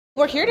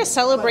We're here to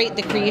celebrate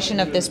the creation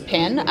of this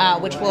pin,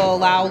 which will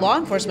allow law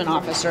enforcement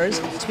officers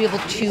to be able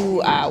to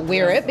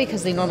wear it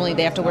because they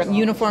have to wear a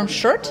uniform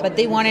shirt, but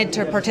they wanted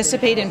to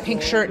participate in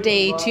Pink Shirt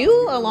Day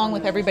too, along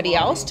with everybody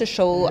else, to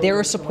show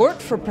their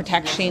support for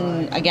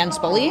protection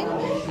against bullying.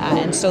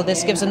 And so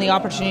this gives them the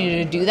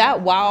opportunity to do that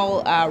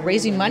while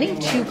raising money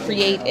to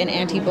create an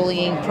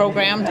anti-bullying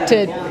program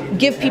to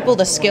give people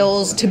the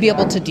skills to be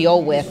able to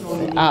deal with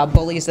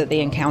bullies that they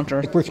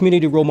encounter. We're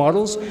community role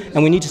models,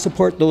 and we need to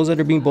support those that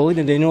are being bullied,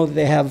 and they know that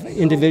they have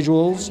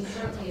individuals,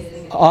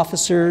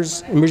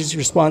 officers, emergency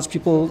response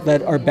people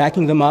that are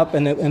backing them up,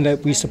 and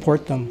that we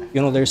support them.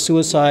 You know, there's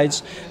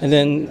suicides, and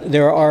then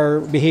there are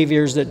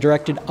behaviors that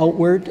directed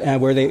outward,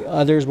 where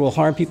others will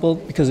harm people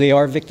because they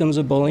are victims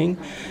of bullying,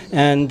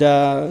 and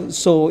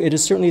so it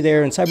is certainly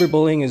there. And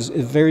cyberbullying is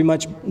very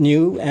much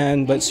new,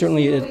 but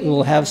certainly it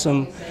will have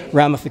some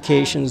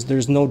ramifications.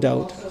 There's no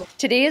doubt.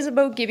 Today is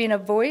about giving a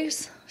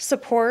voice,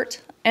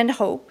 support, and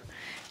hope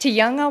to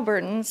young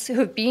Albertans who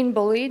have been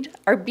bullied,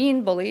 are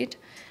being bullied,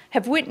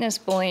 have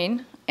witnessed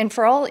bullying, and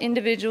for all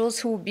individuals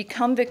who will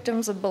become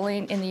victims of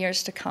bullying in the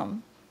years to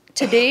come.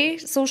 Today,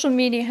 social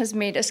media has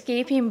made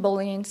escaping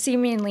bullying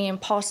seemingly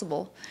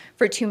impossible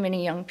for too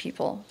many young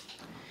people.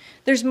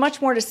 There's much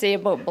more to say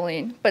about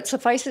bullying, but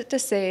suffice it to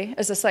say,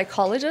 as a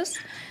psychologist,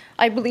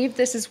 I believe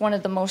this is one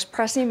of the most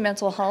pressing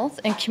mental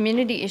health and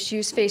community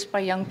issues faced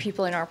by young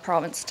people in our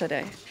province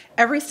today.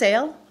 Every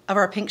sale of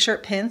our Pink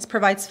Shirt pins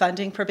provides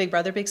funding for Big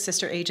Brother Big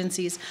Sister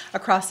agencies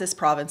across this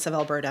province of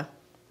Alberta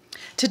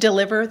to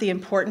deliver the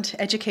important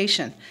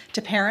education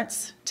to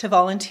parents, to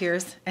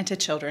volunteers, and to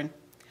children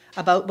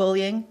about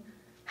bullying,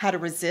 how to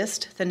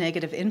resist the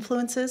negative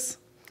influences,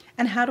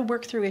 and how to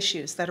work through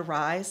issues that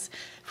arise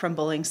from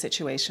bullying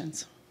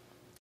situations.